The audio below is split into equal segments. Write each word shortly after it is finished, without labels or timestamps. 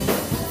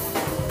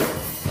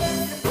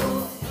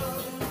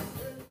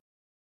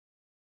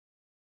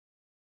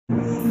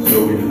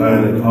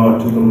find it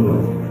hard to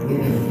complain.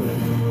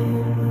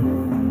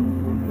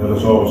 Let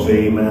us all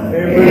say amen.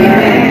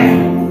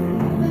 Amen.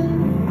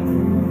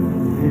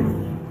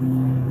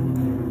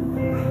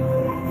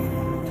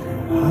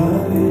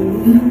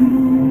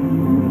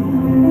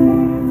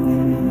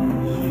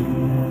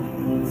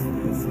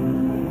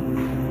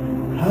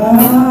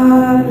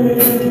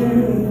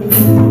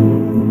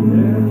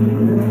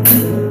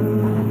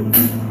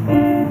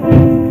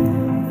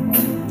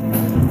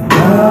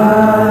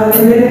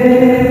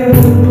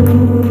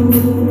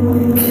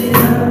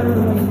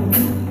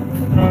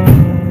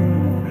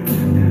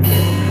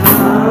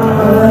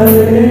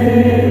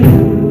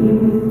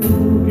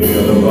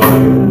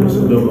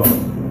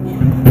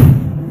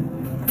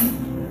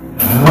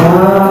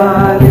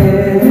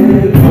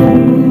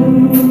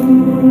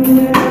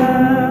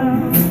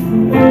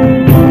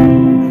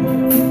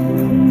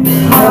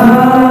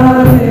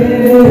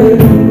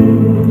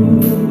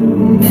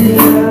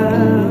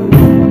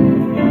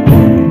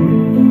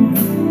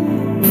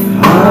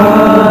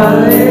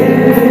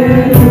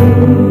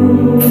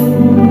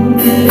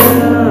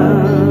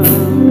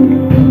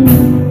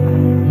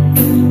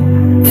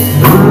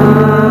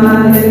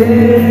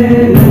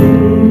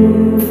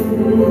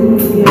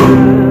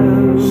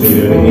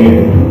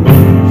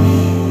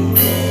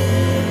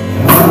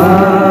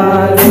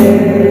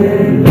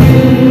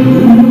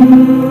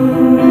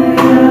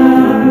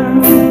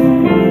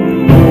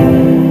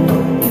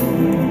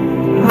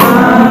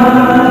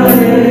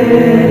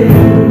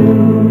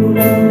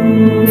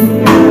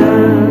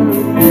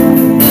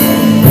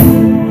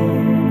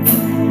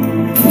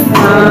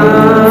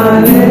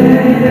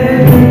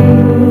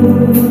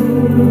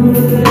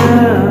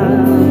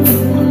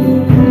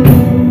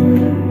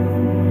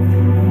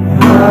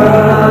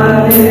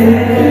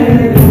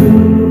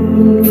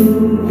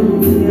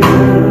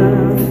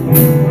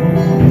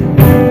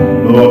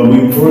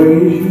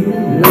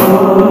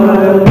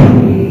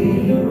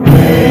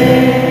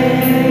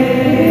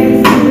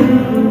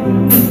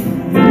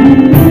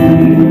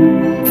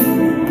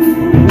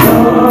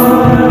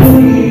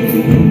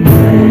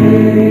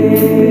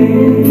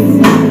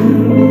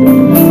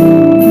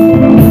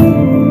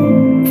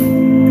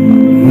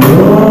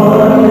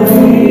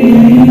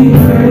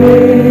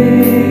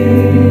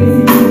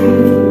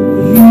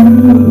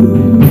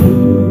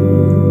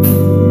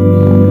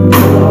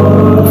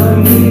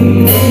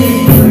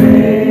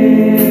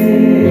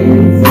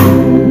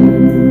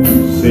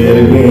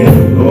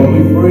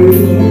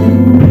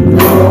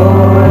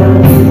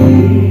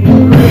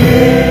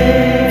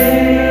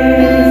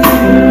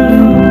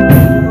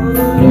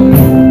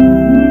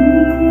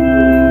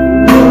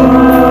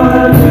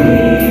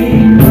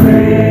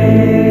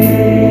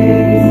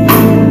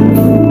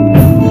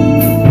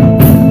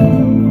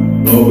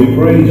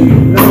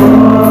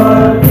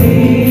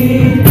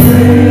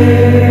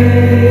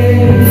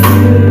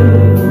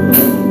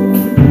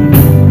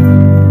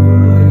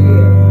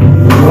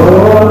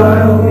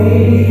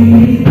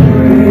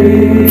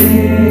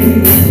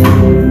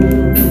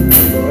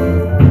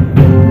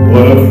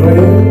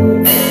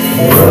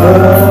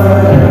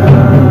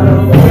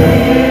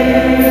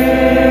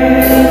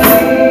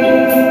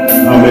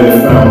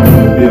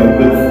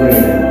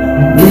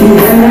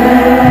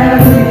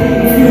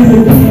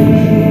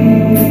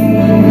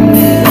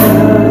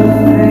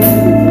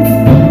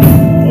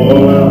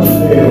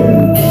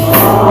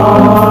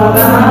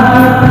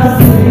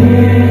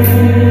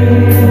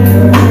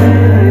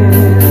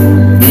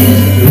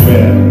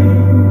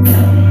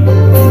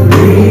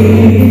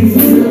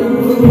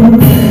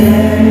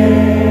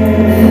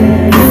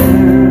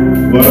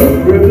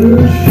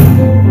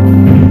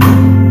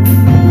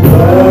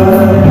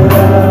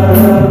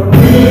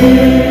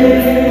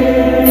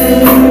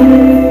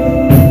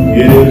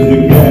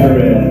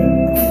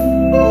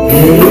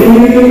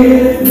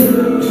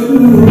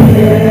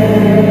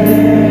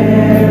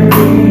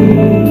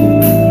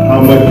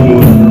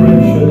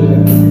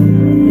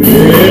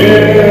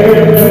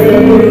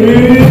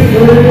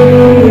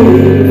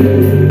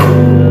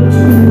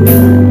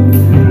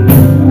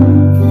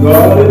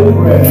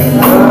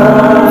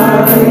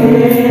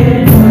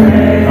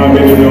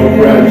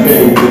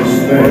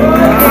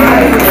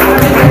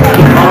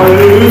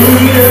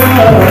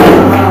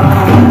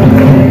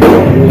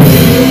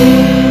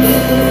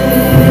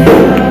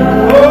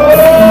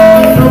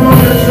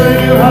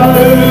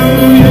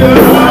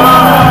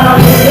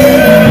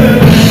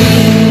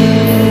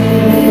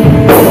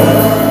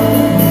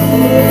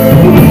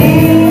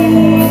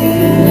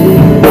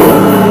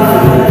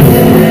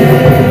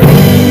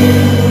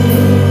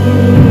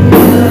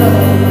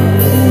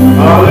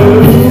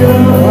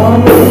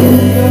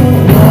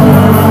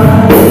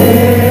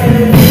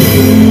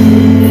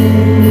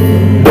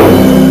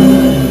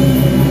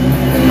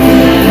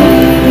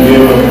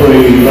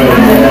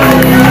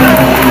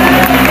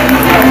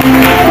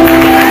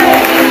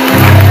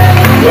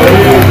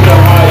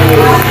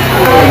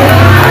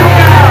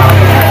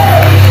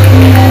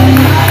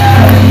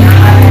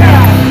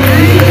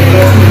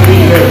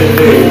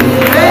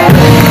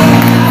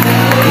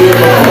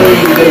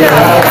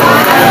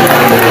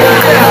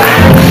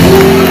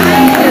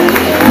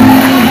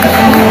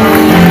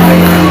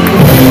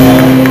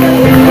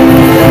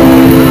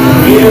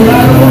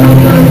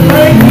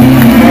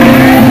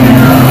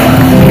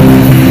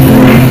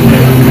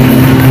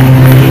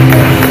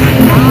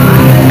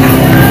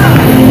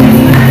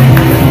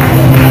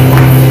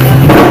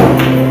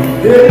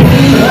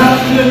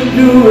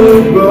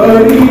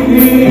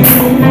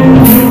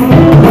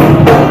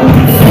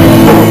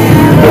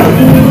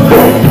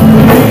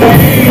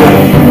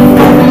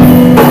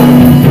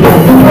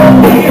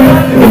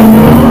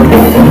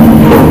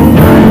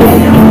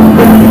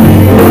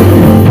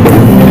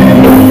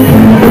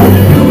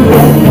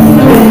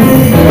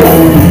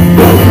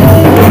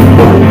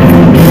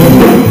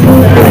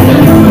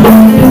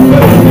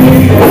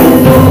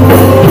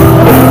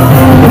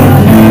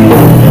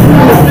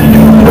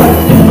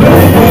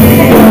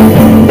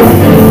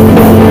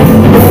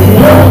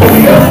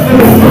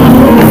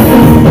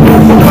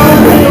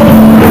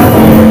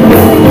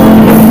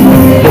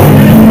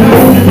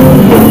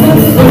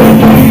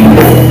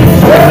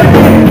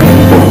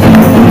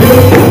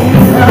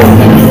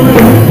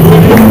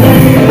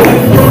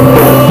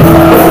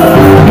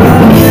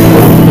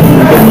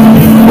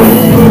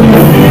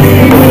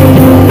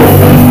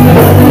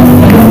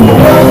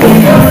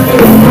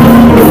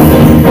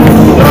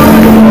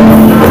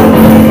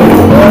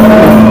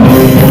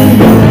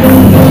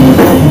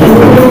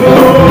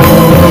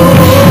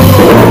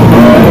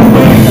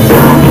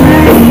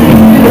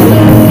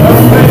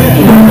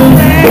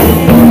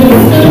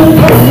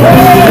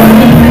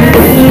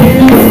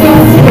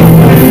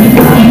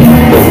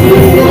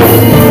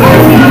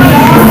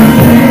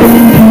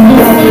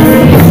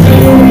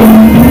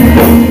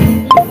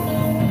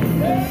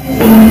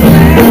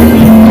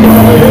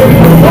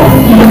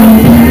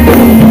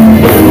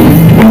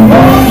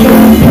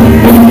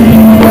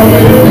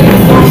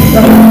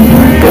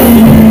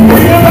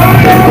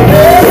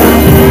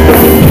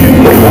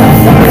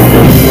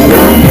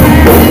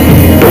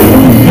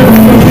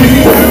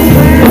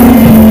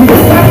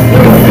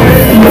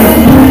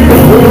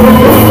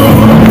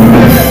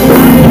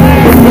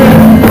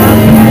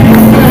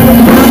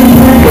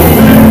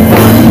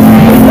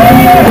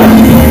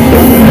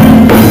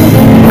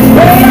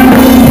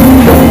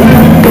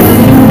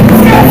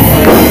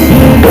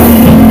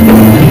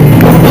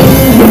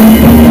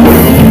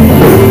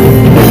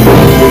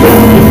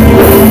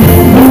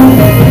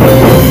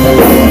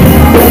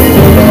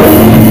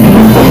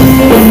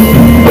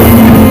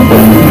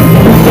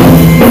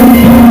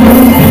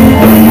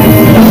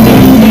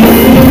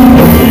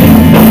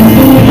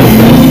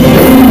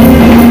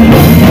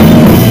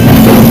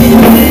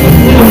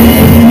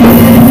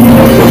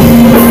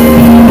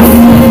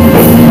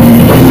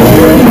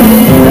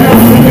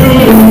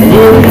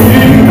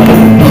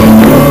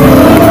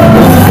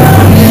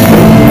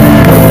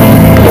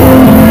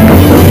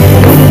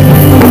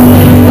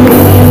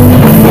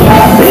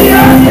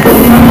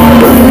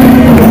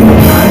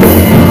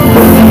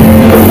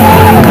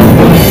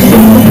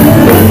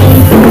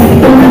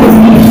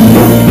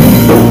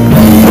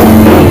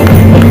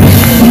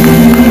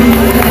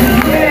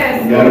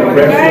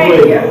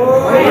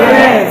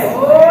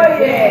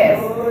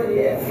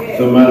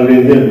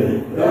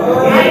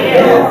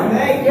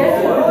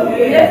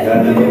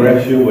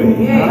 press your way.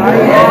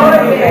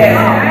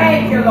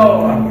 Thank you,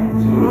 Lord.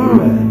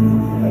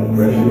 Gotta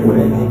press your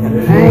way.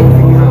 Thank you.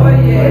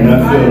 And I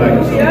feel like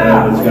it's something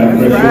that's got to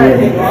press your way.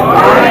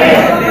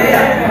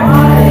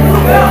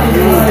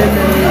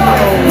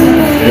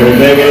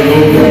 Everything ain't going to be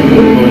good for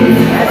you.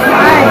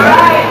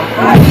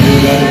 You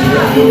got to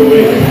press your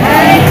way.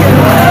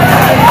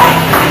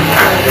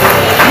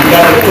 You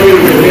got to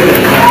praise the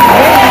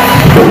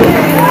Lord.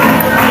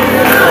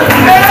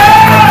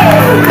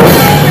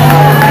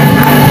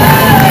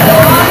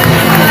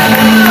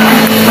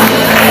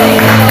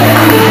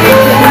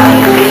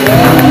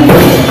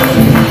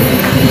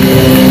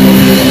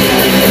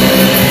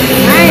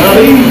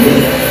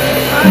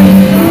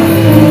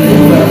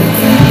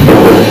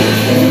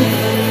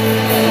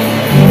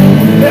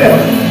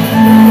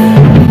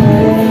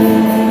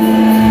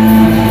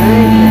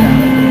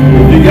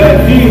 You got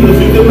Jesus,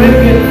 you can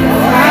make it.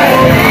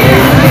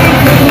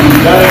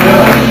 Got it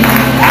done.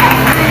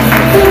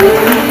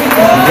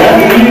 Got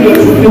Jesus,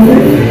 you can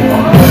make it.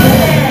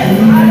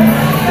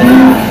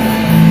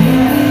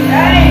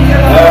 Thank you,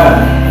 Lord.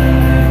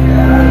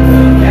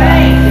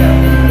 Thank you.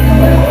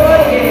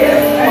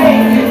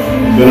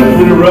 It's been a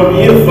pretty rough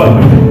year for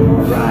me.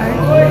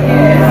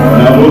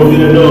 And I want you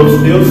to know I'm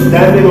still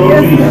standing on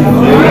Jesus.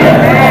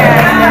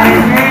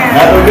 Amen.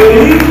 Haven't been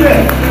easy.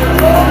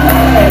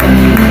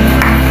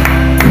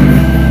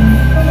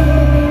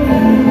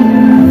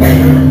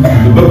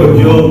 The book of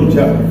Job,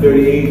 chapter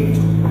 38.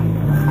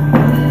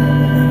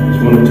 Just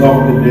want to talk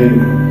today.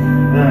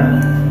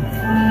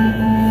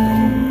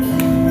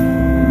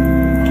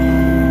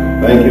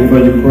 Thank you for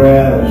your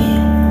prayers.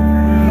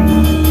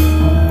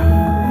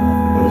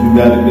 But you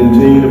got to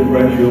continue to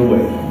press your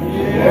way.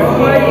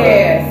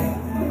 Yes.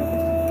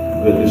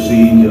 Good to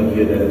see each of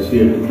you that is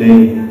here today.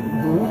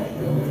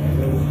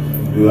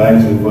 Do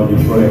asking for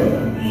your prayers.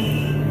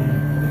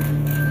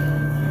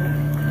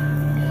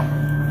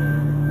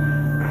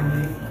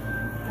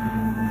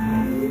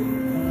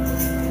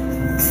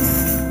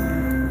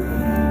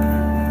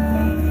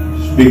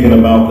 Speaking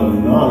about the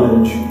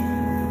knowledge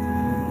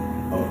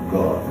of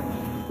God.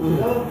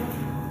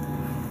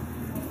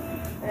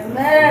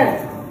 Amen.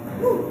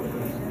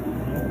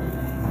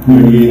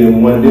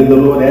 And then the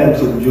Lord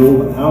answered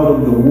Job out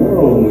of the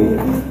whirlwind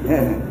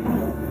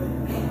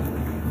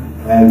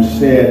and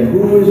said,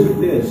 who is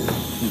this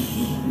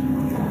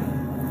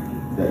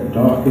that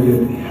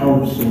darkeneth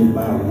counsel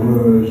by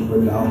words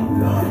without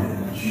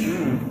knowledge?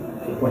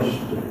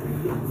 Question.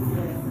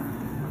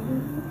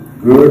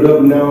 Gird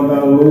up now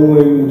thy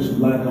loins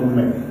like a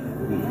man.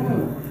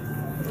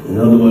 In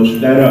other words,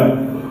 stand up.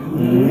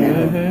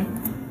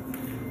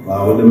 I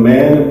will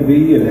demand of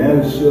thee and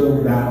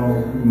answer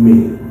thou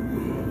me.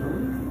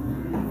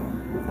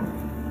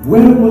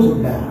 Where was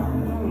thou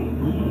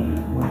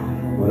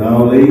when I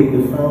laid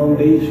the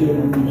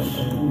foundations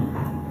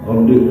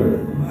of the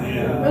earth?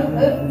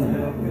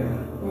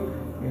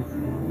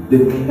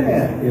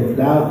 Declare if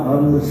thou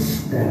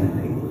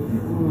understanding.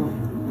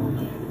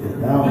 If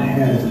thou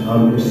hast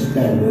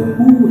understanding,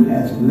 who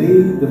has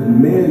laid the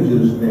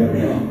measures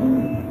thereof?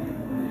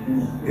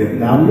 If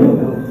thou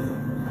knowest,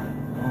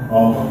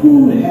 or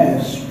who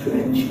has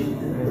stretched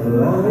the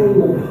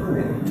line upon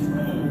it?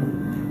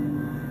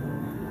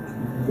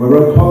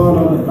 Whereupon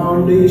are the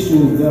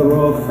foundations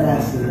thereof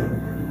fastened?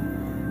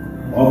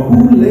 Or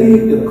who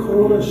laid the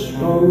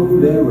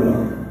cornerstone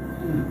thereof?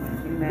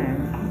 Amen.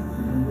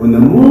 When the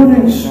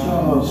morning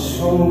stars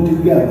sung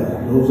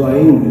together, those are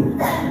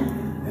angels,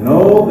 and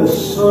all the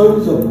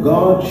sons of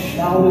God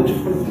shouted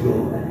for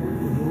joy.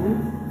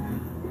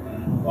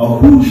 Or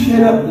who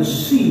shut up the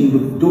sea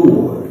with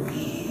doors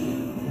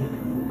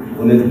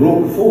when it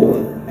broke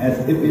forth as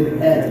if it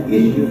had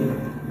issued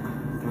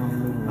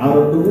out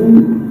of the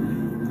womb?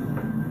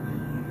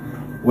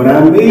 When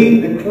I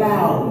made the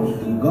clouds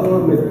the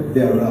garment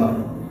thereof,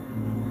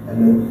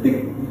 and the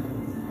thick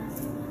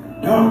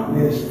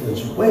darkness the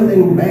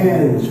swelling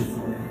bands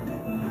for it,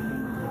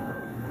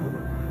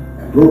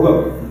 I broke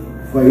up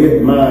for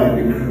it my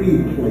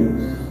decree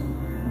place,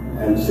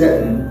 and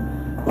set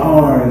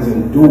bars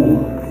and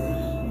doors,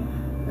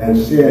 and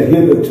said,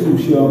 hitherto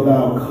shalt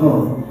thou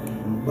come,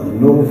 but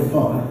no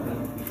farther.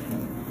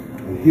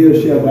 And here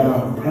shall thy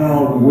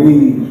proud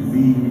waves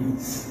be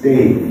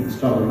stayed. It's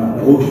talking about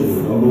the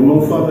ocean. Don't go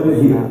no further than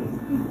here.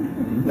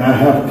 Thou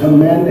hast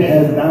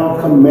thou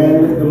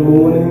commanded the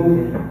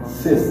morning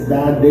since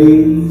thy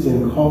days,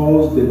 and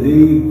caused the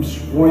day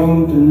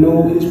spring to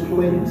know his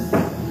place.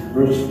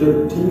 Verse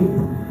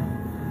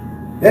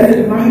 13. That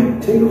it might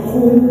take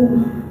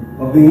hold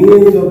of the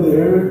ends of the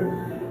earth,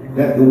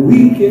 that the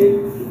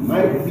wicked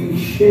might be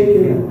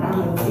shaken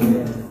out of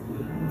it.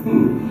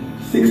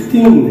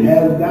 16.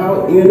 Hast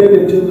thou entered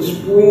into the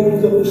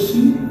springs of the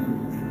sea?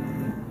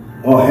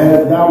 Or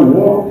hast thou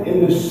walked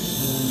in the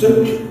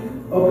search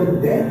of the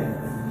death?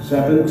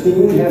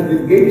 17. Have the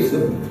gates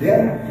of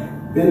death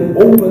been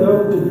opened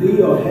unto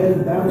thee, or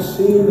hast thou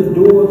seen the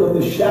doors of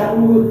the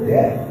shadow of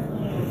death?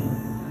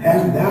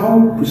 Hast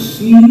thou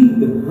perceived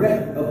the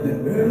breadth of the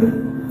earth?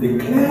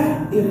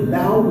 Declare if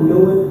thou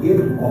knowest it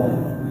all.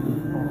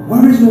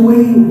 Where is the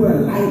way where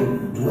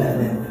light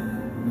dwelleth?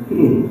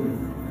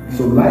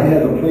 So light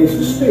has a place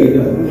to stay,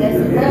 doesn't it? Yes,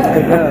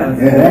 it does.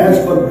 And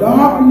as for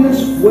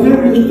darkness,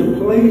 where is the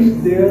place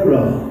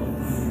thereof?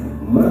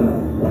 My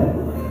Lord.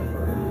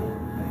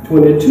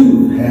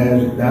 22.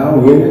 Hast thou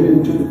entered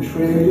into the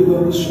treasures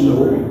of the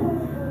snow?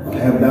 Or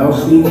have thou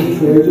seen the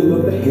treasures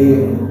of the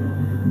hail?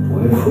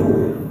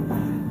 24.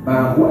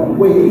 By what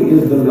way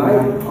is the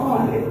light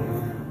parted,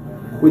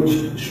 which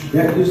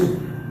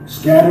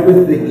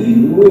scattereth the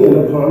east wind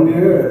upon the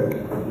earth?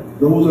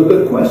 Those are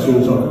good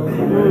questions, aren't they?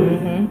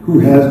 Who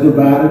has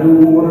divided the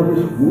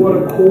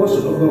water course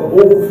of the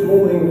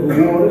overflowing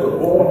waters,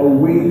 or a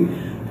way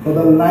for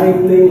the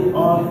lightning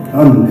of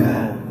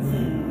thunder?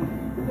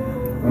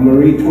 I'm going to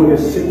read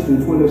 26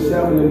 and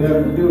 27 and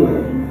that will do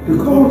it. To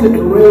cause it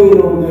to rain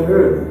on the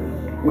earth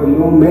where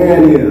no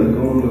man is,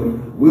 on the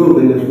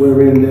wilderness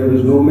wherein there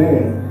is no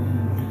man.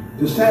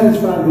 To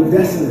satisfy the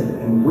desolate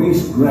and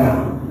waste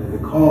ground, and to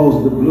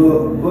cause the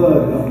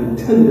bud of the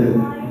tender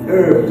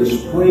herb to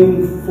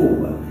spring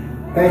forth.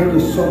 Thank you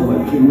so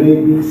much. You may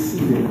be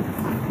seated.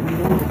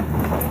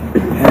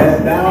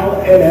 Hast thou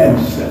an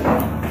answer?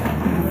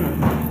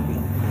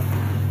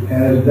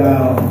 Hast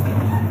thou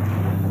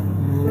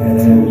an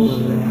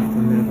answer?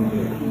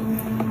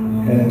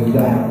 Hast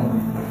thou?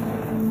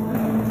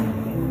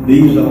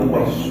 These are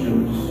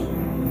questions.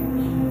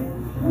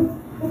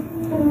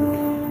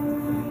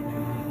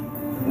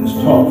 Let's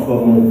talk for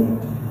a moment.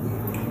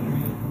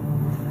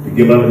 To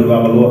give honor to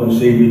our Lord and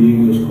Savior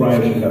Jesus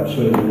Christ, and I've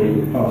certainly made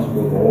it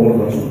possible for all of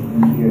us to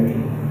be here.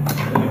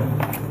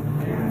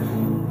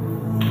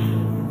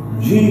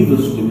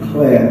 Jesus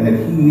declared that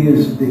he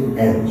is the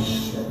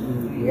answer.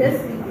 Yes,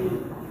 he did.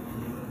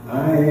 I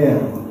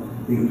am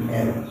the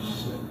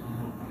answer.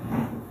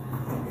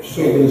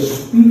 So they're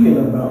speaking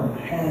about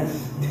past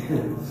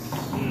tense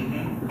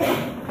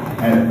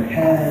and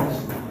past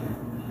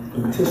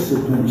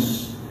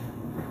participants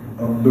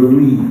of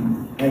bereaved.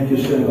 Thank you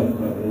so much,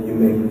 brother. You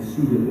may be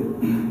seated.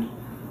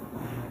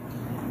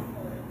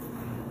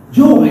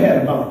 Job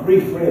had about 3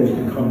 friends to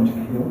come to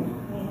him.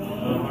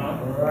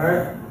 All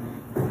right.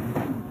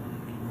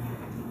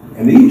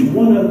 And each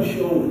one of them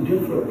showed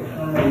different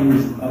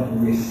kinds of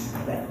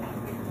respect.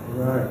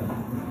 Right.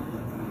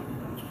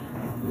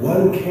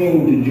 One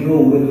came to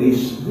Job with a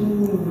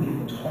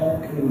smooth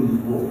talking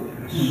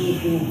voice.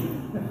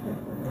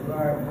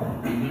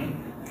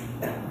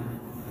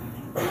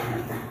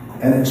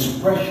 An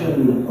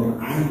expression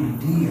of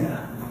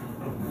idea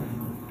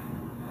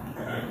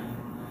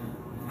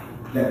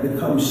that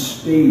becomes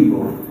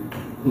stable.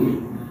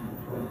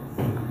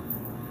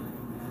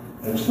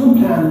 And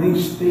sometimes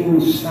these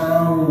things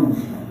sound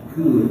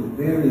good,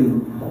 very,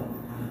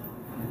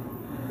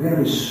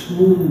 very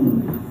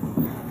smooth,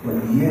 but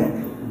yet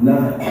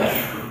not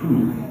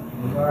true.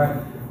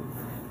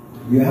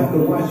 You have to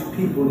watch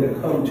people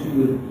that come to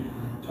you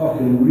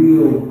talking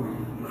real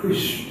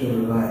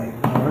Christian-like.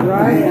 All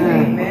right.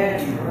 Amen.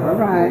 All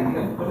right.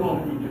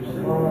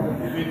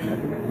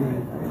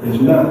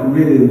 It's not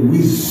really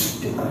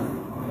wisdom.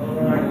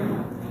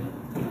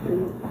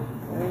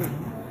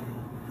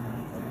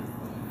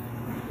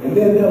 And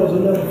then there was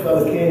another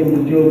fellow came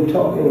to Job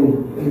talking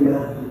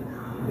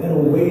in a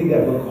way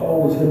that would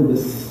cause him to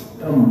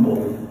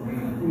stumble.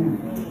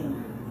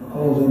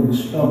 Cause him to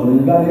stumble.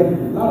 And a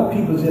lot of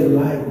people in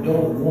life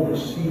don't want to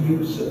see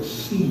you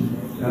succeed.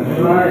 That's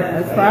right.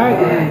 That's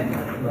right.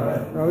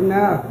 Oh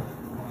no.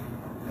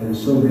 And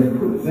so they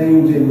put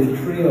things in the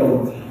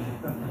trail,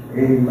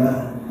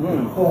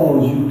 amen,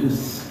 cause you to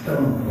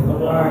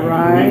stumble. All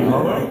right.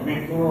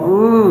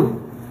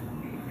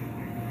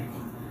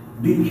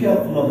 Be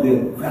careful of the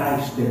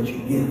advice that you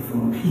get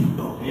from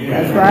people.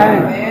 That's right.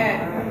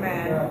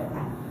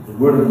 Amen. The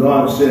Word of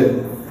God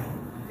said,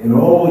 in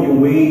all your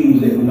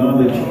ways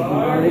acknowledge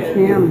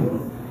Him.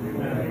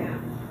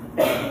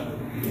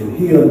 And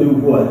He'll do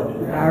what?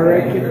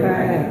 Direct your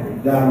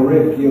path.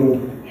 Direct your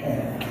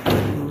path.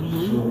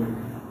 So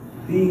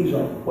these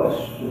are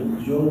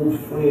questions. Job's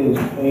friends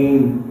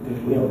came to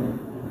him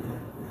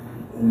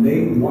and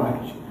they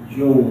watched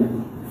Job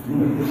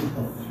through his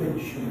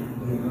affliction.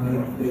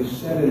 They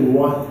sat and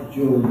watched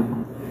Job.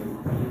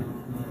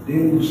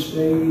 Didn't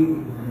say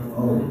a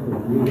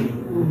word.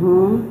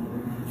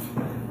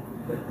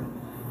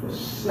 For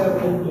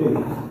 7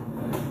 days.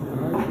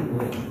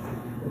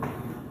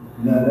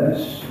 Now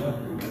that's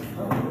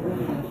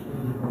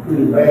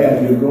pretty bad.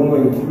 You're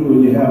going through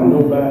and you have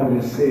nobody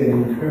to say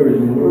an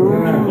encouraging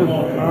word.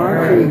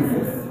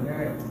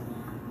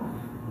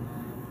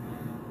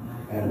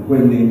 And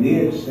when they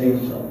did say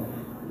something,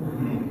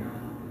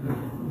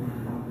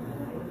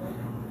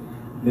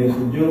 they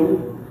said, Job,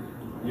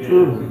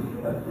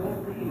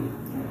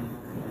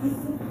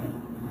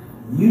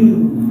 you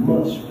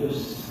must have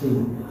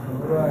seen.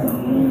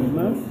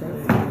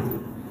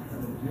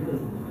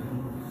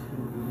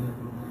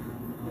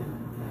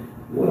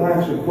 We'll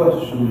ask a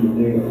question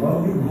today. Are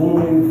you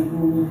going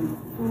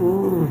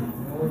through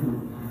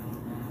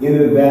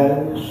any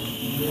valleys?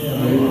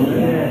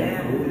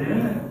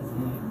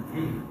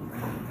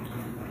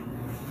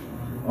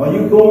 Are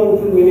you going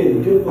through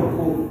any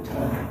difficult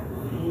time?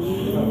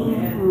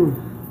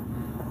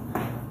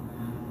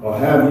 Or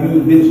have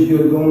you this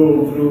year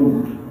gone through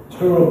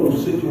terrible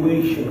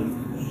situations?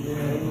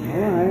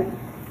 All right.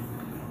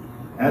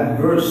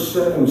 Adverse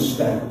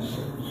circumstances?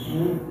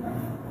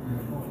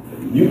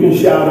 You can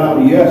shout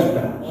out yes,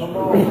 Pastor.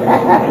 All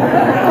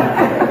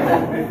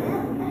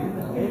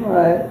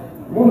right.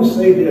 I want to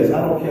say this. I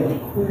don't care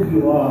who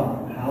you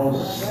are, how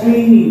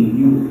saved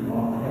you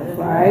are. That's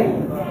right.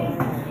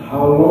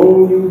 How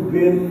long you've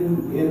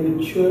been in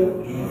the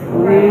church.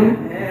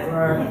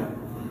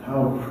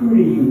 How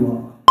pretty you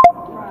are.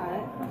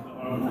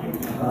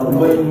 How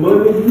much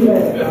money you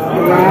have.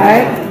 All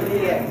right.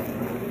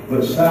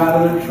 What side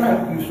of the track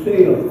you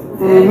stay on.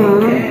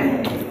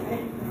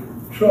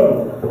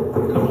 Trouble.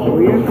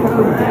 We're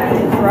coming.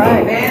 That's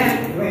right.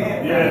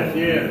 Yes,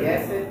 yes.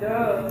 Yes, it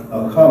does.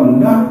 Come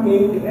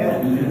knocking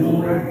at your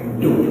door.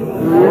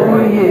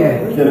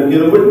 Can I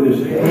get a witness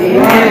here?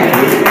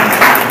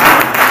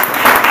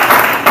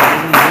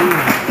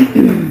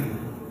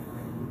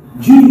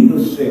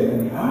 Jesus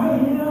said, I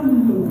am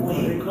the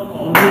way,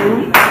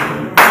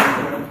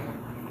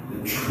 the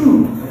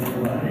truth.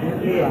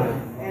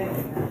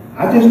 I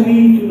just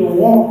need you to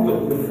walk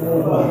with me for a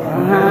while.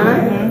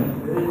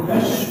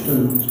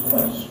 Questions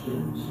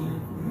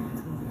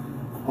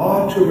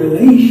are to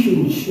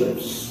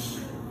relationships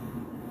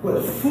what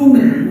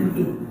food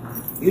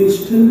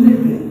is to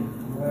living.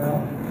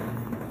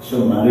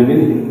 Somebody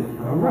didn't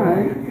hear. All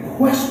right.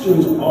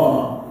 Questions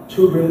are to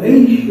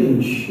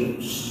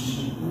relationships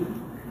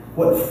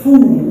what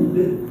food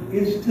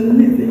is to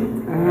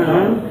living.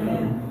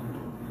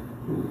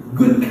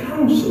 Good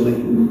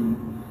counseling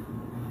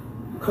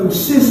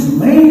consists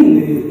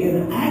mainly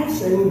in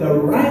asking the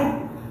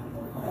right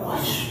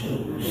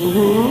questions.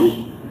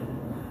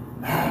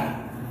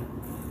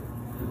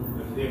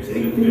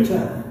 Take your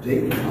time.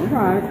 Take your time. All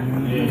right.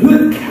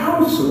 Good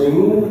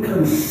counseling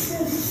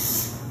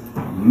consists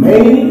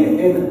mainly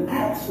in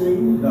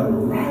asking the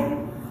right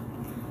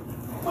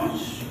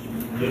questions.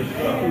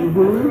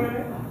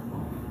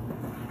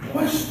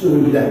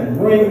 Questions that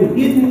bring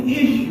hidden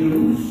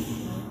issues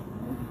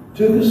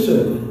to the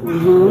surface.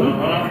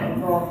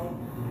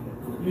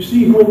 You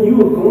see, when you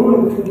are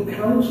going through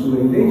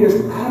counseling, they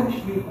just ask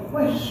you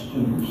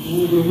questions.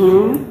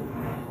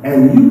 And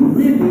you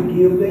really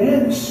give the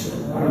answer.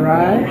 All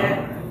right.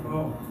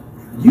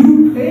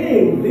 You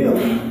paying them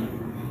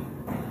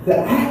to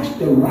ask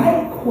the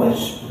right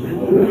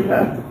question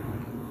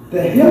to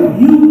help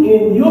you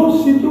in your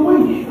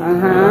situation.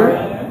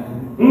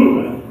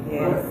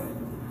 Yes.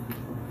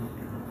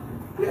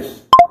 Yes.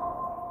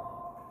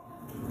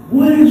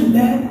 What is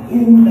that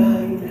in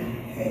thine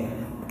hand?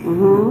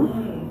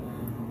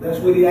 That's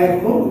what he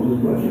asked Moses,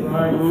 wasn't it?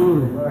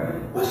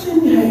 What's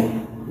in your hand?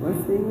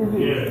 What's in your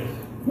hand? Yes.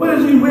 What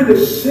is he really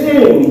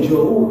saying,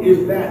 Joe,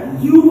 is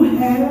that you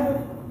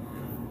have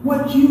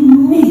what you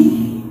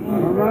need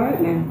All right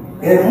now.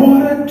 in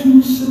order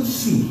to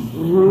succeed.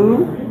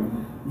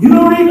 You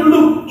don't need to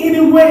look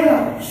anywhere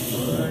else.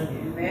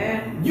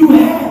 Amen. You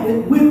have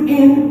it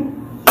within.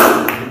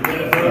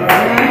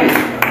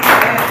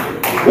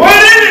 What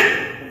is it?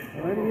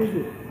 What is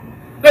it?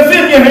 That's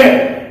in your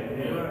hand.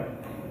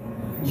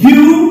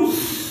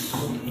 Use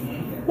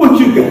what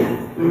you got.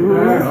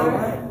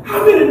 How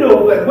many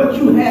know that what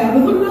you have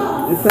is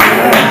enough? It's all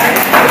right.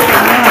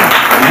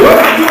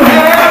 What you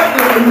have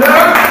is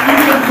enough. You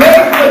can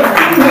take what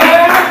you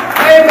have,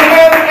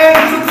 amen, and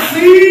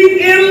succeed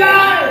in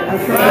life.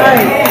 That's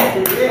right.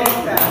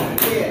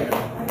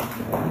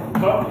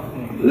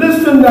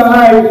 Listen to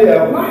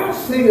Isaiah. Why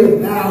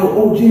sayest thou,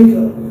 O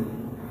Jacob?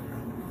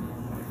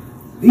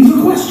 These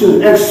are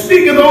questions. And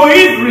speaketh, O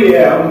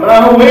Israel,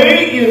 my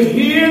way is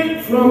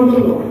hid from the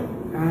Lord.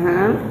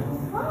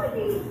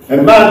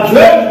 And my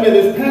judgment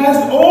is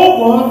passed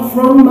over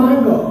from my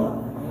God.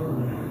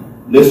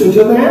 Listen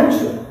to the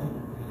answer.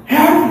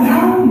 Have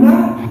thou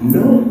not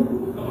known?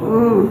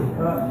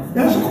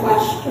 That's a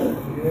question.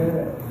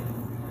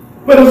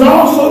 But it's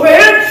also the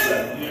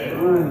answer.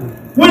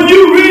 When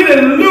you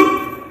really look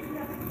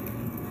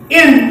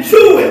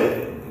into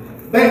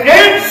it, the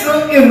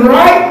answer is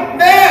right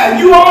there.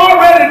 You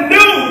already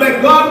knew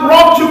that God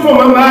brought you from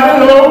a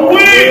mighty long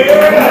way.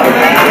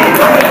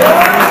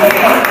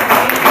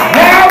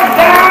 Have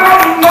thou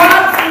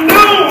not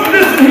known?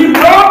 Listen, he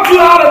brought you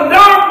out of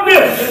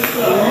darkness.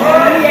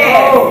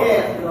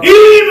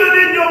 Even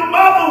in your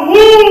mother's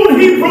womb,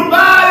 he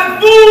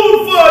provided food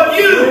for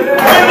you.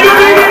 And you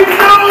didn't even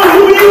know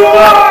who you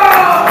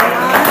are.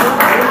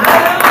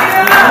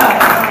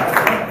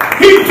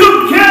 He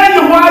took care of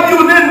you while you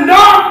was in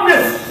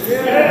darkness.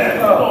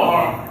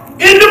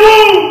 In the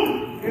womb.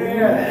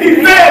 He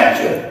fed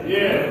you.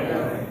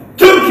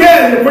 Took care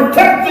of you,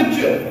 protected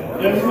you.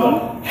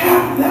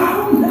 Have thou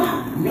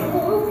not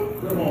known?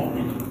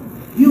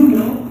 You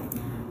know.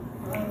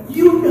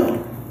 You know.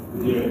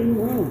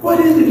 What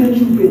is it that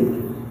you've been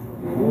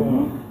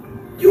through?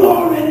 You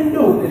already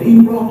know that he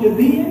brought you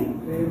then.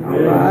 All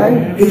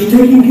right. He's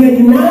taking care of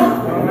you now.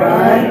 All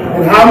right.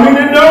 And how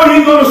many know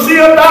he's going to see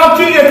about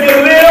you if you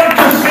live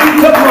to see see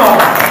tomorrow.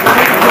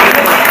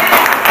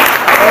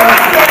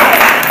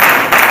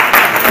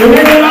 Can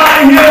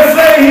anybody here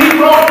say he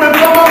brought me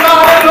from a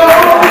mighty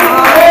long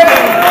way?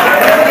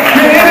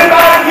 Can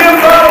anybody give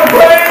God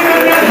praise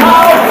in this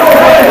house for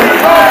where he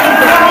brought me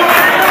from?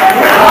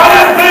 I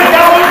didn't think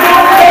I was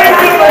going to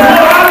make it, but when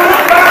I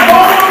look back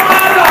over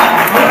my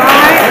life.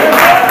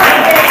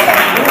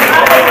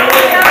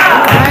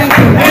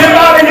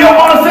 Anybody here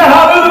want to say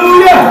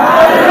hallelujah?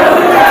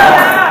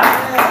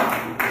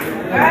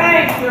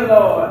 Thank you,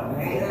 Lord.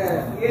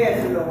 Yes,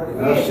 Lord.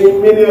 I've seen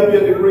many of you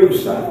at the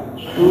graveside.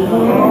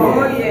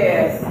 Oh,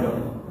 yes.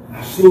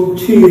 I've seen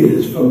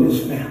tears from this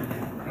family.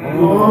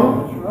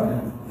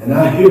 And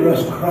I hear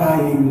us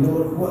crying,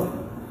 Lord,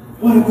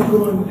 what are we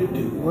going to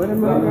do? What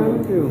am I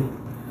going to do?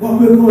 What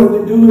we're going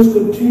to do is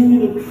continue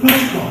to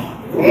trust God.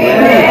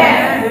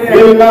 Amen.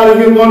 Everybody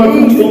here going to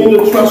continue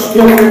to trust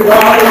him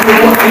regardless of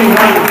what we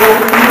have to go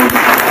through.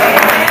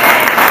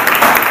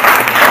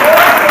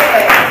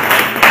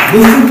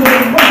 This is a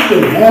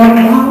question. Have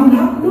thou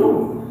not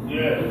known?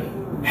 Yes.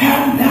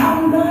 Have thou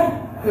not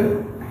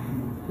heard?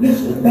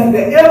 Listen, that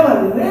the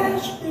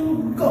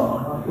everlasting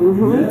God,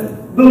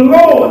 the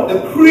Lord, the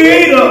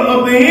creator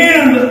of the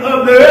ends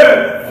of the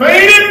earth,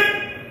 fainted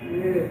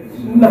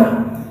not.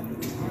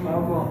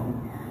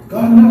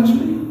 God not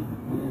sleep.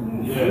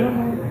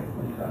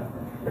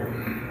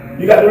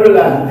 You got to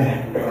realize that.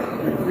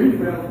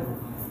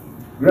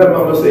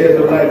 Grandmama says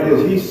it like this.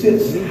 He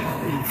sits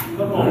high.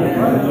 Come on.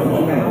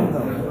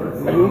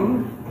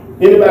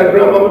 Anybody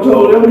grandmama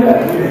told them that?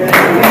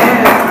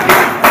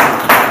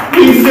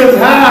 He sits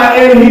high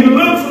and he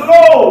looks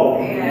low.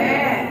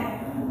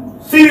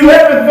 Sees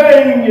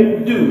everything you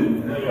do.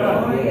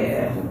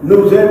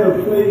 Knows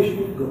every place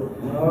you go.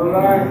 All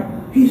right.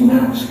 He's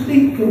not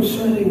asleep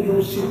concerning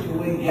your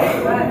situation.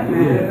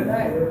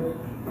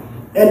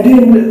 And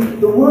then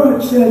the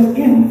word says,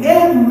 in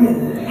every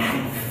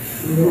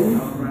life,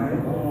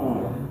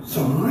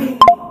 some rain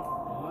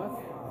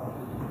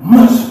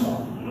must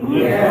fall.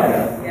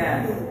 Yes.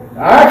 I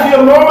asked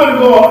you a moment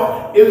ago,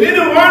 is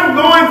anyone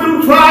going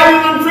through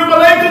trials and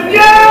tribulations?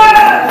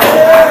 Yes!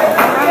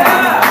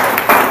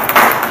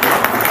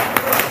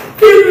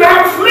 He's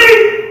not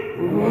asleep.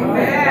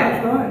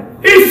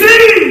 He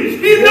sees,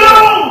 he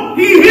knows,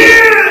 he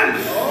hears.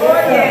 Oh,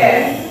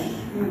 yes.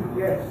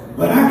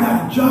 But I got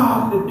a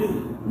job to do.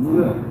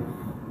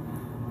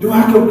 Do I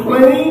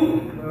complain?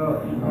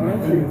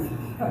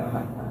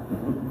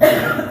 I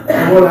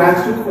want to ask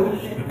you a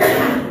question.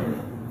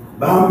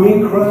 About me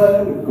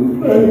crying and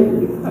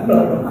complaining.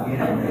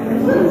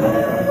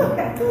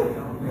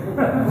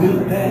 Will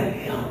that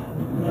help?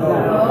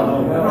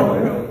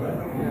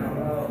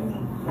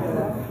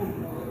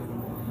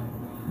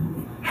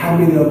 How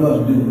many of us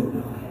do it?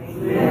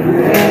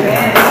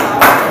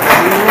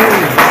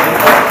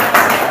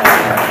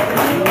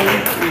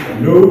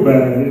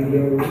 Nobody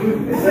knows.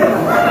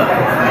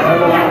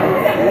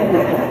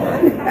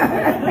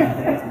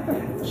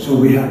 So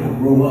we have to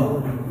grow up.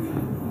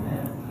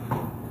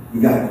 We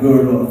got to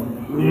gird up.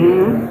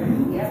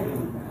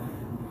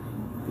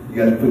 You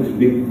got to put your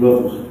big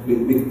gloves,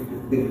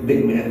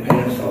 big man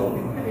pants on.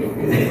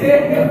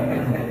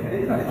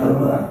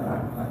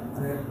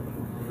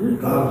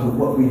 Regardless of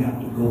what we have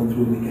to go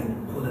through, we got to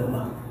put them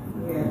up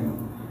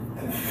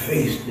and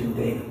face the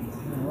day.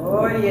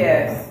 Oh,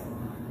 yes.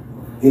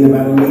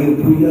 Anybody made it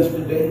through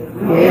yesterday?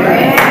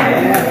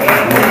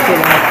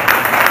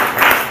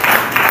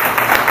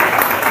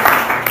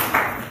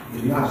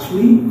 He's not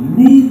asleep,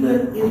 neither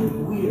is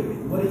weary.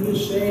 What are you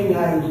saying,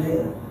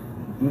 Isaiah?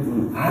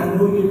 I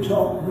know you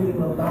talked with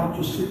him about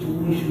your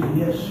situation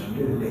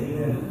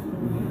yesterday.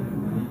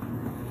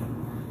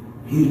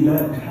 He's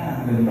not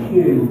tired of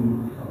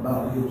hearing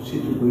about your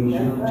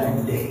situation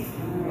today.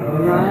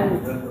 All right.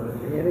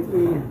 Say it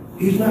again.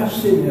 He's not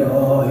sitting there,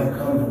 oh, here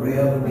comes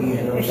Rev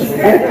again. I'm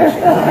saying,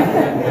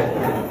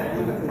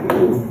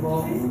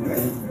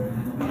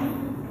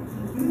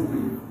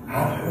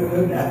 I've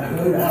heard,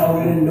 I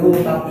already know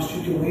about the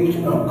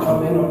situation. I'm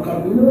coming.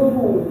 No.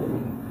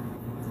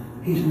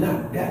 He's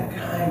not that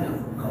kind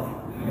of God.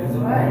 That's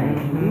right.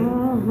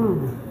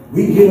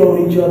 We get on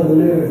each other's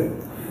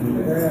nerves.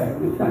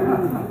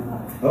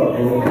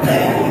 Uh-oh.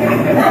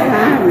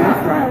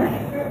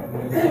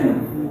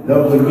 That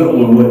was a good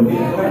one, wasn't it?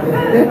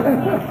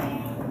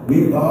 We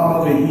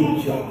bother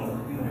each other.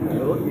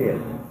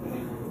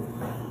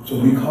 So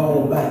we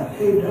call back,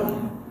 hey, Doc,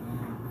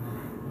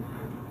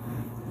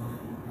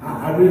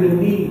 I really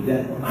need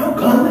that. I'm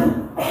coming.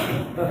 All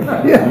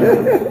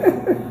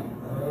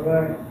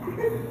right.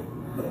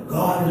 But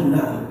God is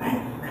not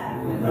like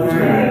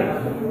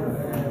that.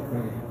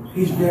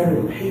 He's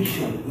very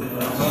patient with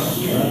us.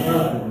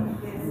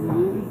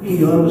 He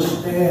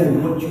understands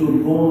what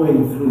you're going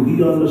through.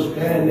 He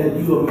understands that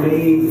you are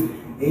made,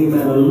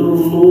 amen, a little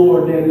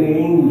lower than the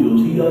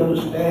angels. He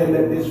understands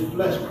that this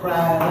flesh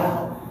cries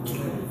out.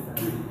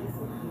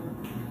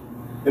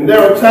 And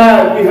there are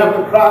times we have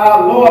to cry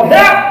out, Lord,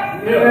 help!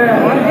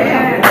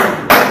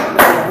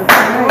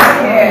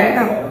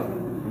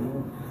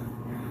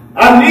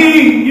 I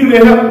need you to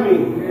help me.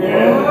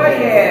 Oh,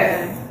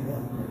 yes.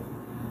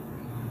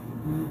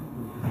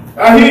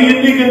 I hear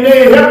you, Deacon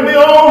Dave. Help me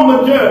on my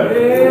journey.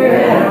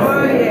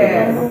 Oh,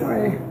 yes.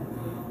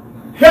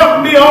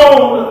 Help me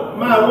on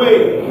my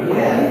way.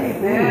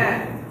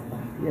 Amen.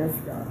 Yes,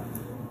 God.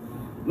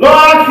 Lord,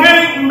 I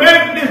can't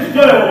make this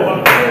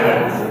journey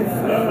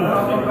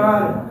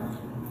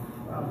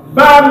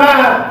by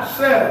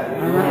myself.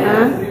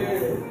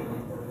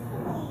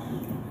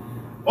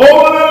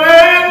 Over the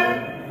land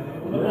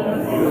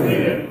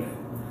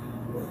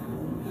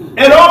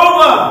and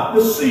over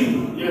the sea.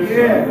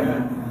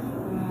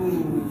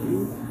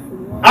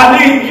 I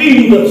need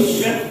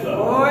Jesus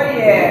Oh,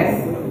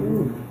 yes.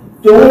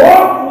 to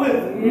walk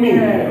with me.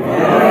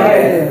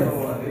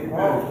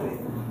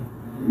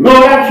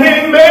 Lord, I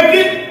can't make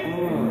it.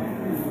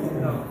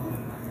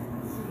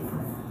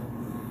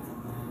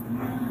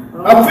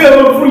 I feel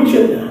a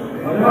preaching.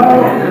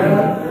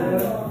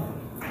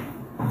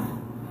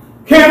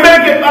 Can't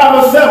make it by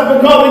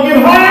myself because it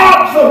gets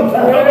hard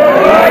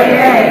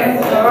sometimes.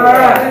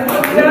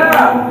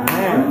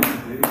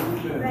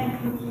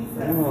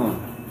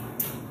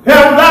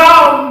 Have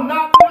thou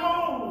not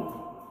known?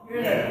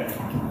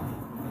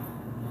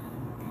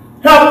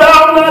 Have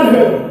thou not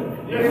heard?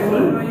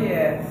 Oh,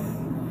 yes.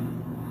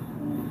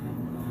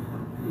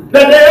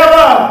 That the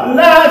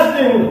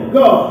everlasting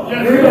God.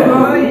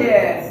 Oh,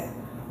 yes.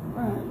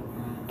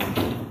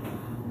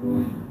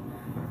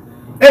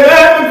 And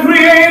as the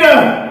creator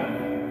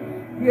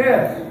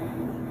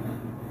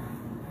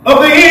of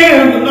the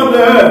ends of the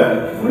earth.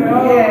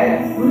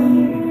 Yes.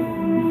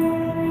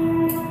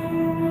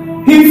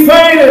 He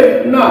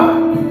fainted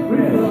not.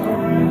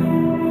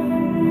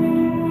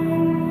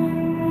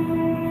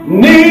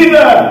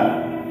 Neither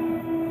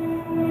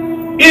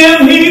is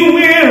he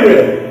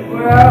weary.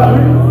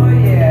 Oh,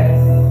 yes.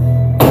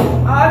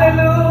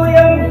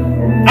 Hallelujah.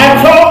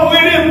 I talked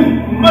with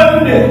him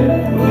Monday.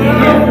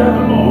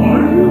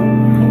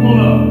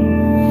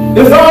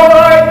 It's all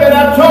right that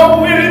I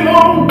talked with him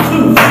on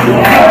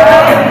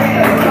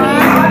Tuesday.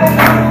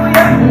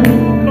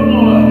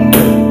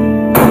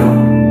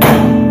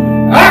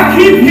 I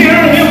keep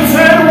hearing him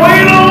say,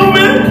 wait on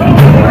me.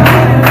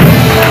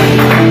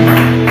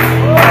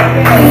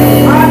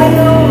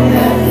 Hallelujah.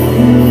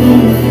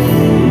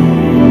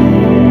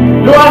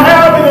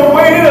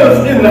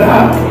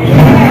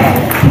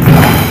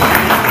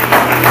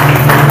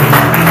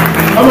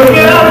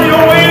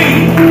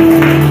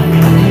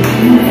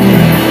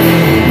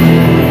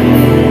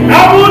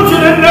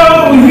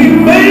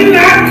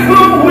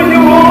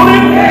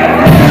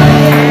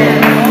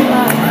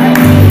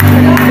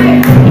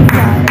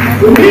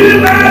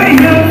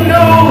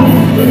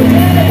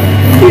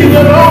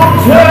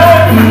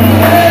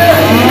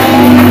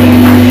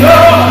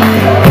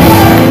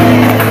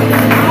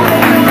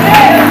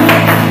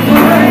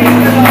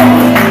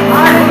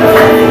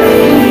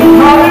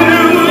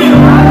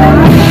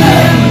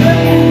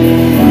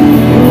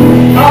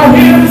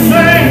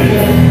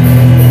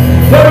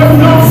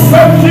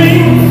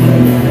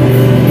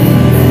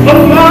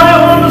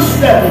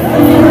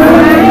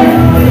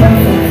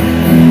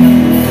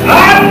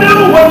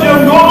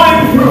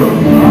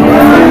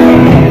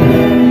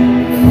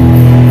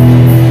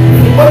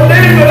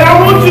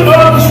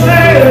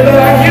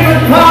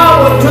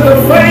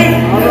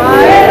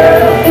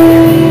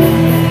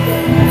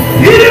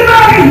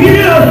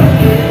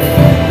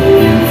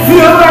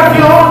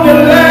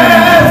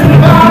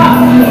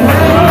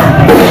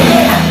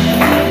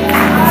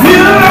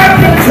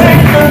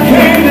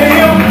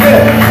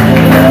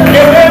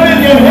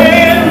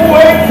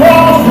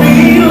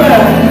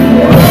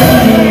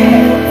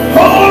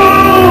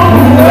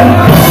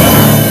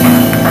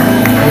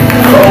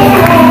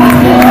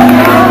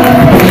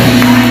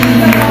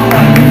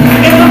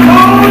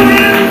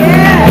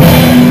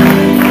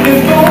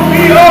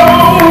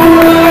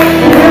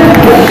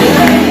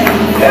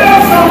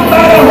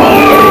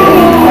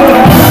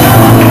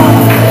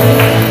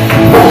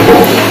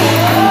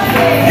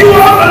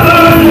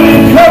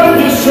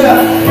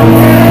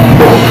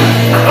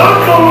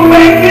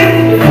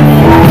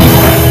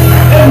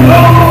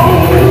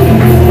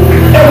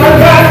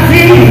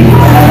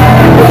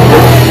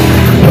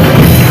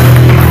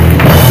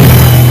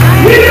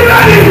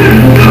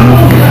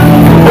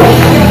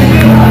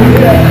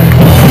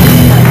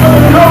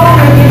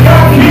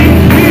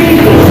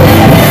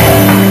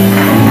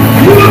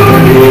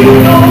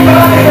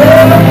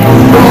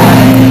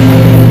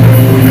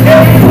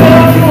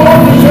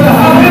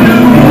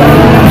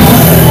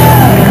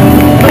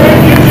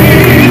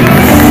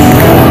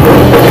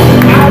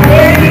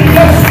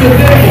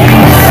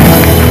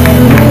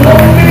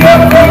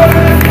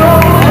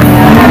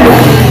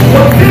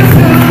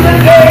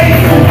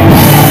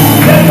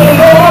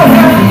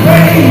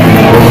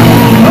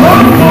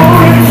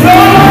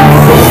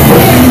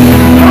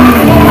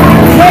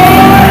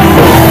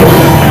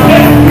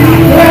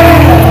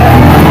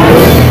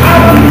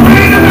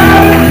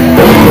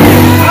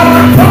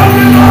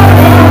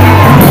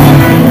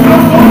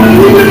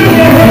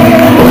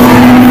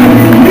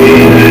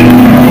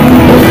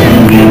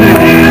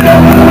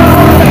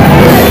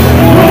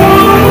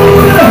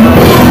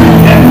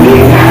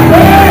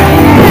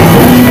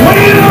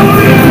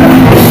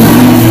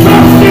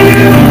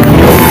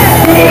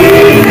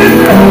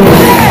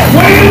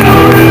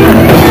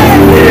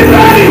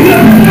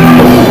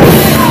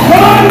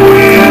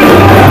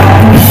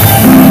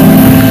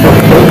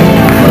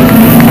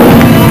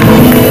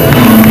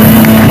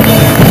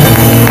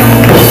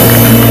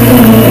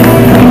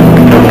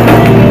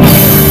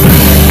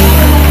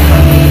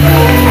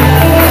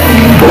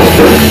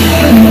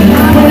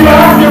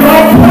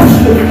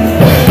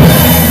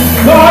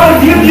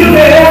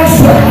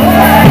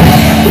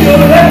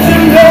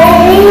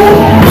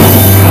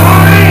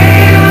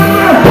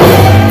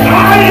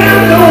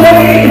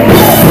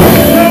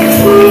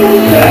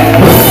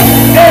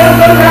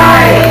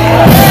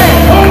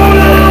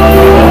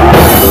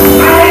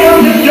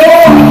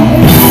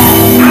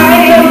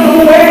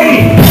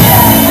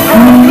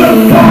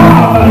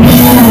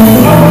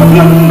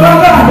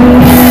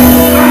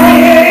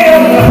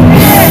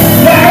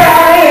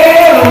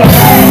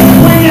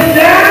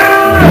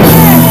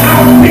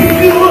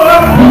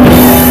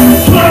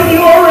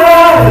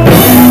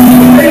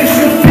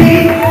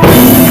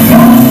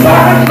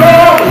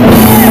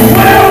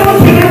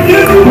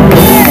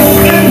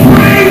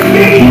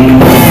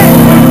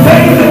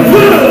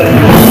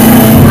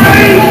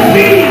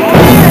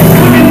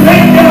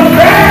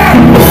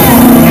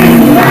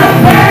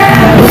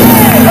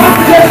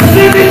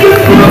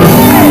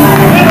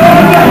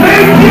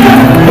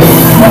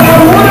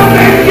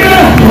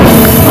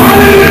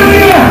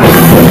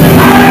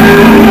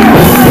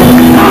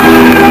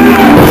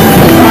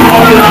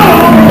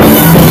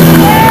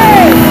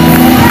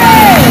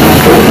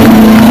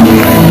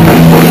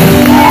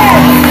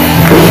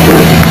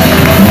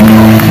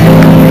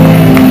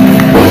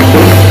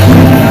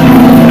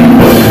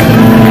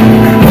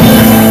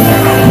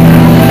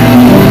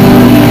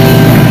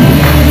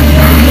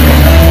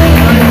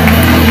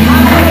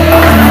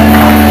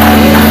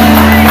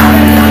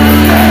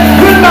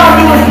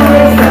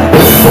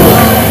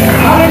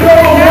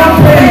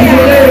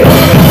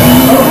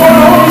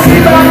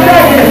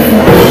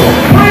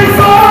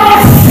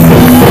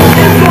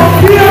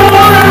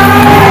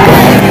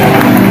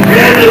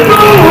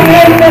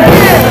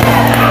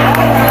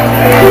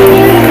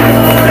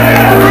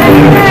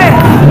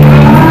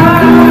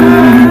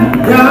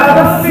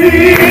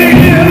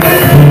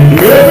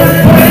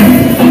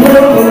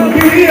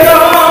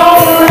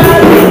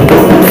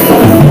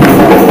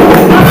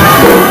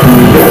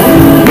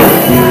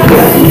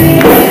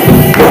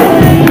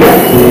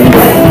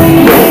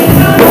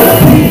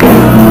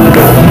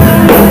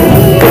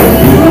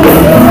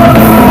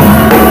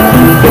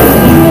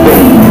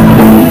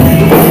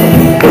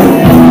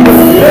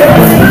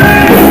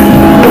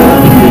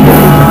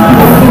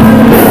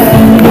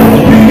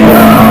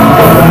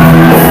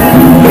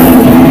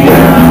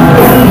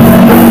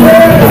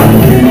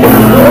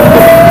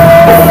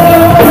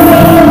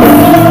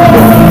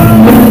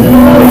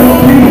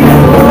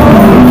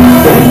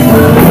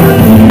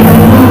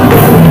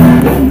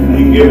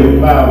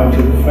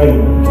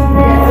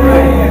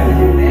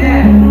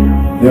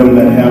 them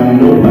that have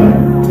no light.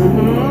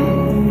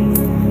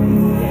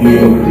 He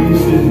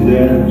increases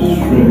their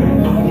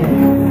strength.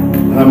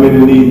 How many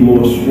need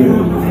more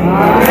strength?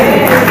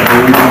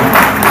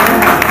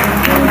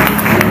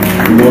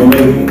 We're going to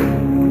make it.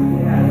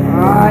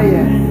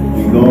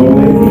 We're going to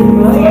make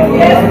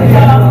it.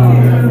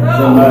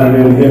 Somebody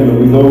in heaven,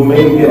 we're going to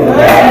make it.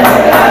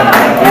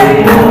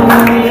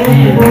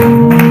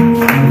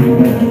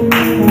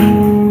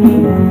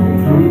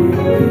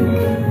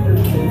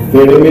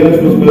 30 minutes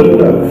was good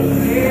enough.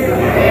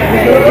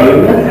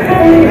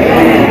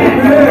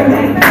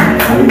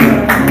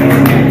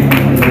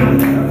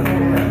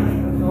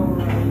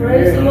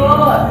 Praise the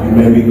Lord. You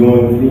may be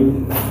going through.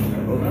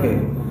 Okay.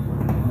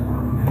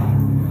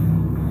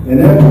 And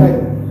as I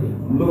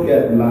look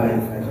at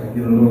life, as I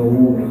get a little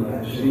older, I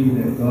see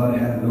that God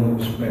has no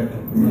respect of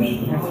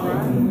person.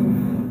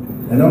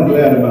 And I'm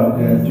glad about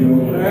that, Joe.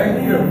 Thank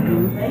you.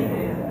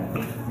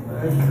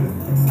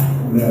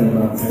 Glad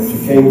about that. You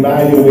came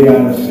by your way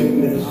out of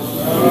sickness.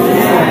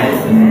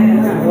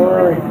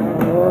 Lord.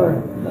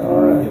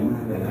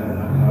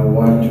 I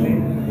watched you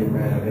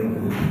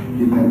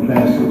get that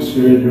plastic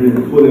surgery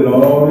and put it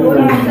all in.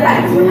 I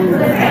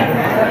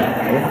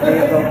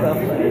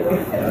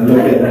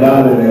looked at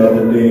Dolly the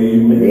other day.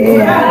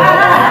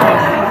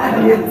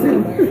 You too.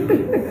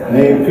 I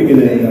ain't picking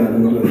that down.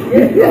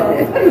 Yeah.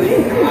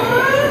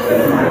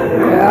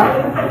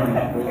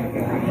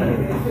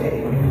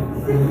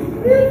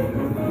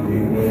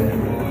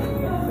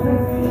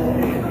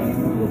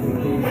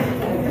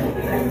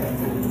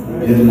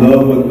 Just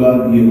love what God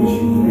gives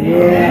you.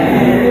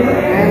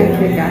 Thank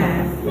you, God.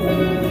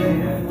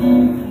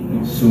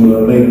 Sooner or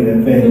later, that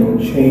thing will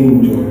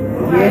change you.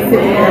 Yes, it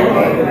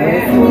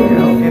will.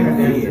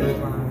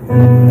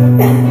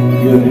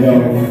 Good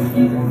health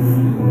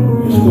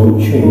is going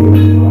to change.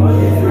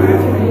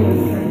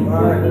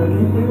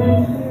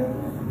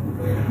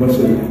 What's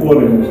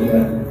important is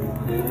that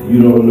you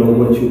don't know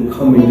what you're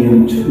coming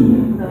into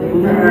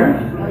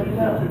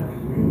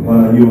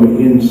while you're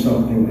in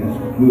something that's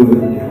good.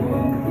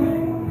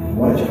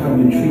 Watch how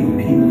you treat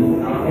people.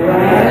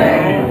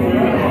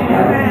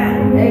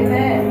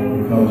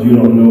 Amen. Because you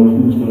don't know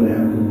who's going to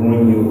have to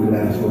bring you a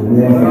glass of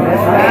water.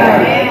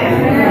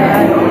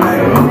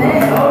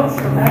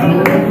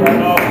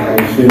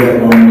 I'll say that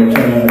one more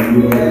time.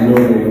 You don't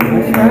know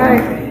who's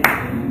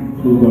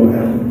going to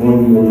have to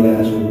bring you a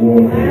glass of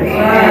water.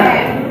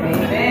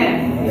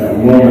 That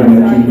woman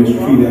that you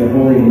mistreat at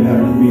home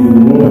have to be the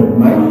one.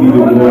 Might be the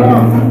one that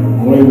have to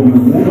bring you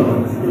water.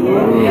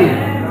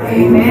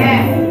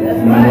 Amen.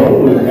 Not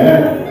only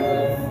that,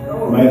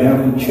 might have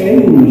to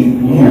change you.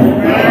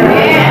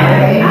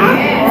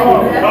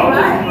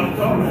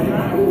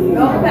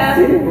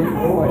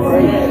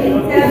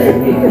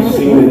 I've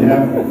seen it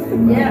happen.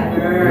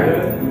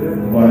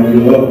 While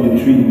you're up, you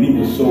treat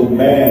people so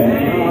bad.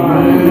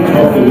 You're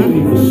talking to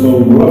people so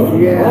rough.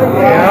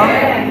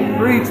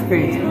 preach,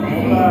 preach.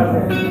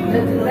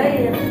 Let you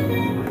lay it.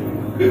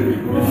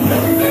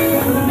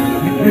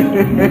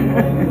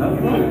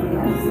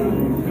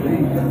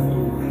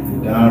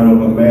 Down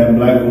of a bad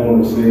black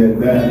woman said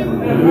that.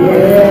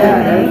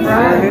 Yeah, that's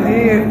right. It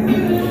is.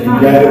 You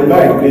got it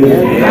back, didn't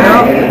you? Now,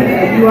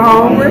 you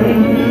hungry?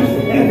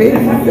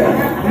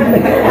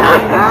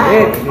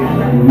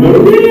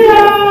 Maria!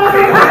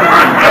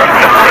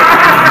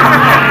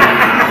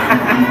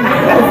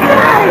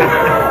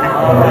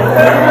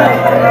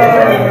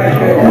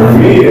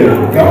 Maria,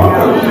 come on.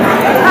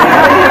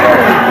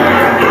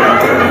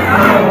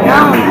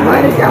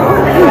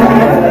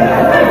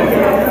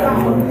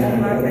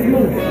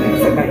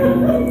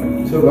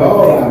 Took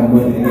all our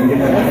money.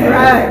 That's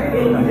right.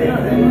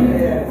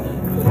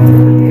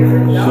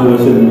 So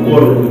it's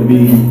important to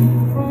be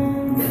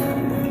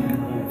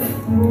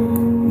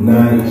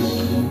nice.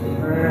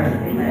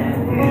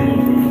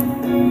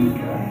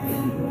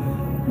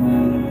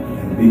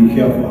 And be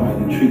careful how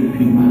you treat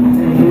people.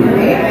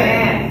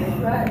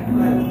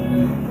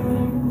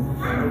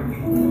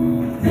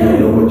 You don't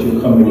know what you're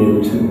coming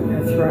into.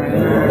 That's right.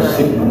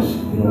 Sickness,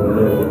 you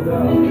don't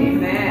know.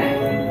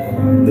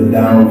 Amen. The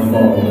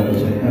downfall that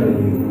is ahead of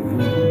you.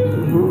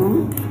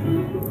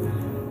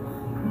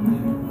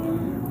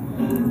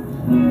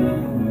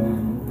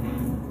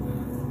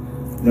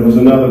 There was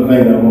another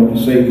thing I want to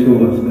say to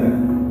us that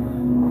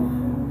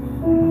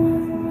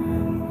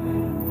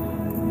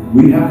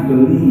we have to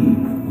leave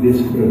this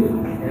earth.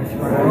 That's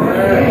right.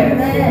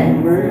 Amen.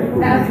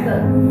 Pastor,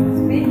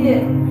 speak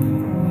it.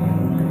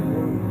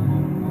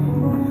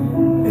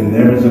 And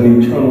there is an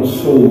eternal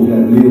soul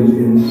that lives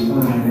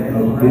inside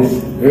of this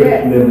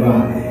earthly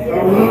body.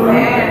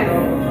 Amen.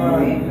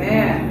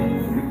 Amen.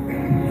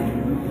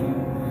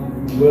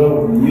 Well,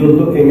 you're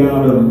looking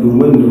out of the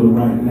window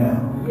right now.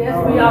 Yes,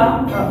 we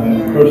are.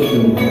 That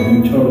person, that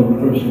eternal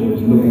person,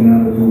 is looking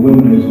out of the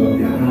windows of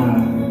your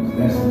eyes.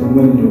 That's the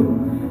window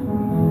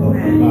of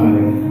the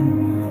body.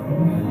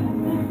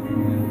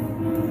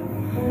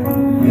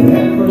 And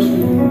that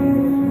person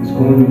is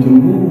going to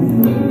move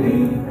one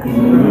day.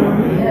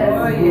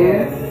 Oh,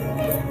 yes.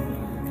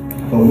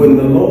 But when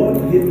the Lord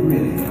get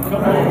ready,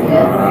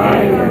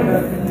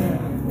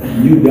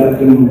 you got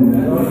to move.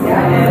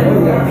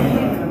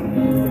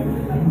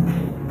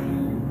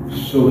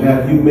 So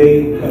have you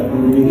made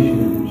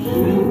preparations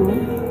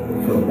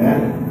for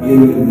that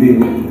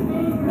individual?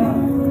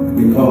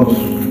 Because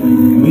we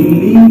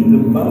leave the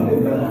body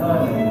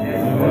behind.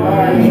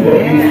 It's what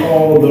we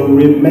call the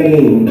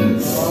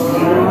remains.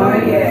 Oh,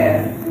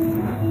 yes.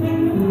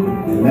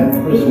 And that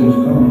person is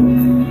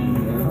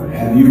gone.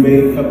 Have you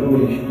made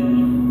preparations?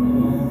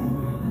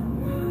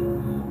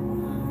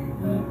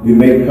 We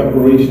make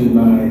preparation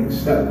by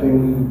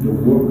accepting the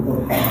work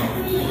of Christ.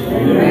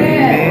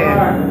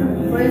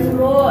 Amen. Praise the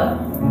Lord.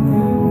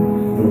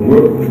 The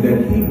work that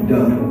He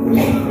done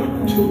was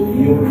took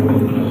your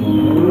place.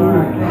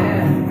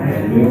 Amen.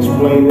 You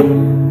explain it.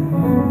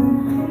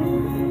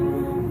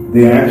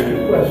 They asked the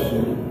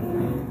question,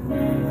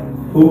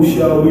 who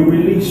shall we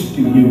release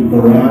to you,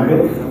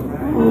 Barabbas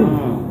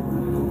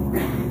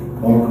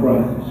or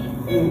Christ?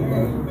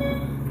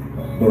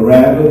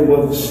 Barabbas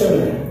was the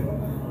sinner.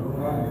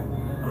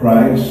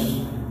 Christ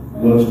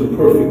was the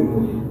perfect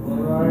one.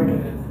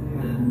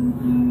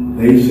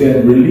 They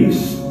said,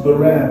 release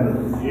Barabbas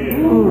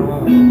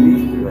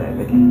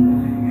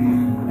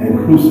and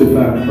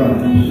crucify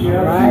Christ.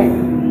 Right.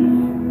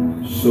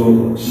 So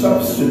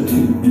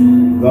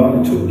substitute.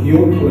 God took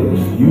your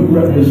place. You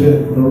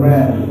represent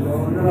Barabbas.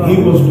 He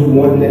was the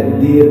one that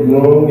did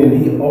wrong and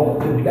he ought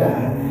to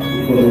die.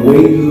 For the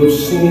wages of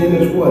sin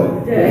is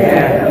what?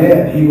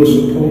 Death. He was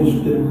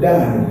supposed to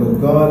die. But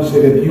God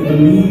said, if you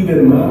believe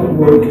in my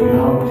work,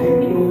 I'll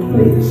take your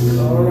place.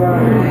 All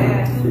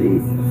right.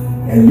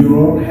 And you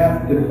don't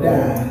have to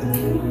die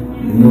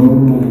no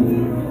more.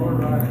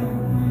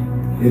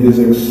 It is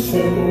as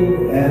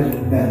simple as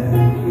that.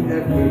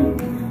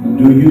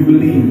 Do you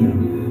believe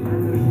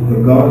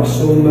that God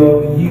so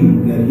loved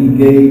you that he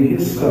gave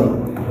his son?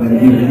 That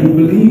if you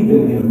believe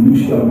in him, you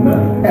shall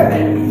not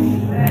perish,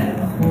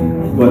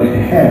 but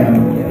have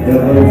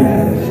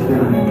everlasting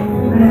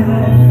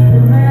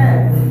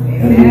life.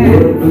 And the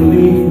word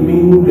believe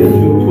means that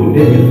you put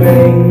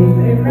everything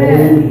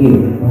on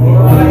him.